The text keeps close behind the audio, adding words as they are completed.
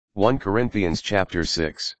1 Corinthians chapter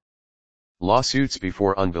 6. Lawsuits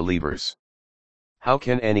before unbelievers. How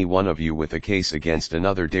can any one of you with a case against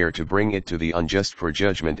another dare to bring it to the unjust for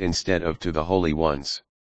judgment instead of to the holy ones?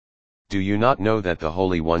 Do you not know that the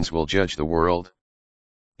holy ones will judge the world?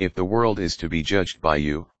 If the world is to be judged by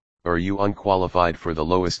you, are you unqualified for the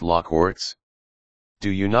lowest law courts? Do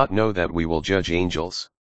you not know that we will judge angels?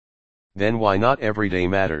 Then why not everyday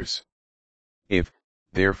matters? If,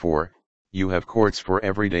 therefore, you have courts for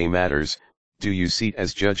everyday matters, do you seat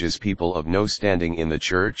as judges people of no standing in the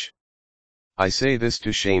church? I say this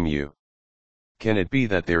to shame you. Can it be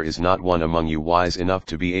that there is not one among you wise enough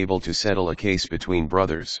to be able to settle a case between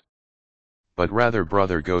brothers? But rather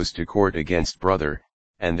brother goes to court against brother,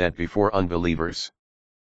 and that before unbelievers.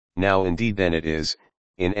 Now indeed then it is,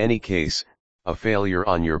 in any case, a failure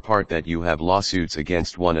on your part that you have lawsuits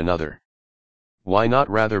against one another. Why not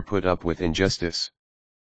rather put up with injustice?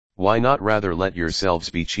 Why not rather let yourselves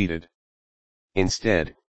be cheated?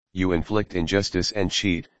 Instead, you inflict injustice and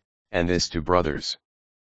cheat, and this to brothers.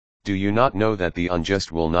 Do you not know that the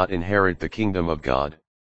unjust will not inherit the kingdom of God?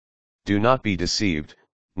 Do not be deceived,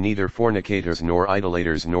 neither fornicators nor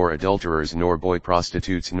idolaters nor adulterers nor boy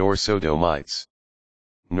prostitutes nor sodomites,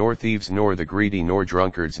 nor thieves nor the greedy nor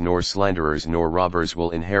drunkards nor slanderers nor robbers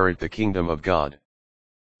will inherit the kingdom of God.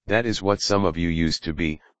 That is what some of you used to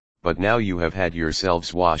be, but now you have had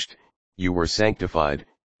yourselves washed, you were sanctified,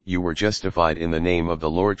 you were justified in the name of the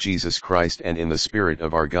Lord Jesus Christ and in the Spirit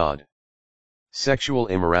of our God. Sexual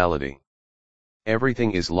immorality.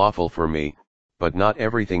 Everything is lawful for me, but not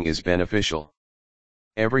everything is beneficial.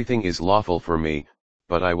 Everything is lawful for me,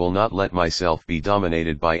 but I will not let myself be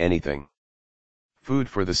dominated by anything. Food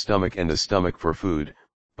for the stomach and the stomach for food,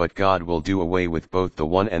 but God will do away with both the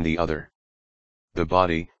one and the other. The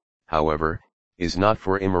body, however, is not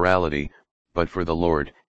for immorality, but for the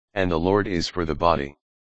Lord, and the Lord is for the body.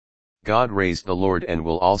 God raised the Lord and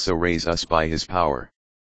will also raise us by his power.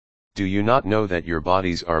 Do you not know that your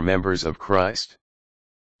bodies are members of Christ?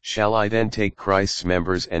 Shall I then take Christ's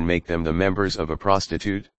members and make them the members of a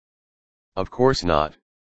prostitute? Of course not.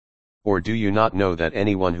 Or do you not know that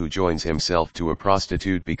anyone who joins himself to a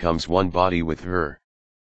prostitute becomes one body with her?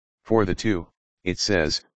 For the two, it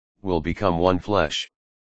says, will become one flesh.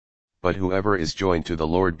 But whoever is joined to the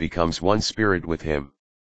Lord becomes one spirit with him.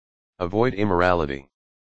 Avoid immorality.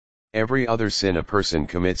 Every other sin a person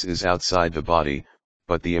commits is outside the body,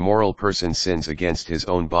 but the immoral person sins against his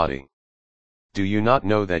own body. Do you not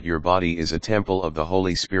know that your body is a temple of the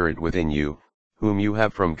Holy Spirit within you, whom you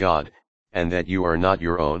have from God, and that you are not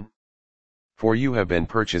your own? For you have been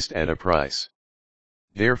purchased at a price.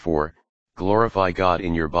 Therefore, glorify God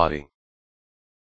in your body.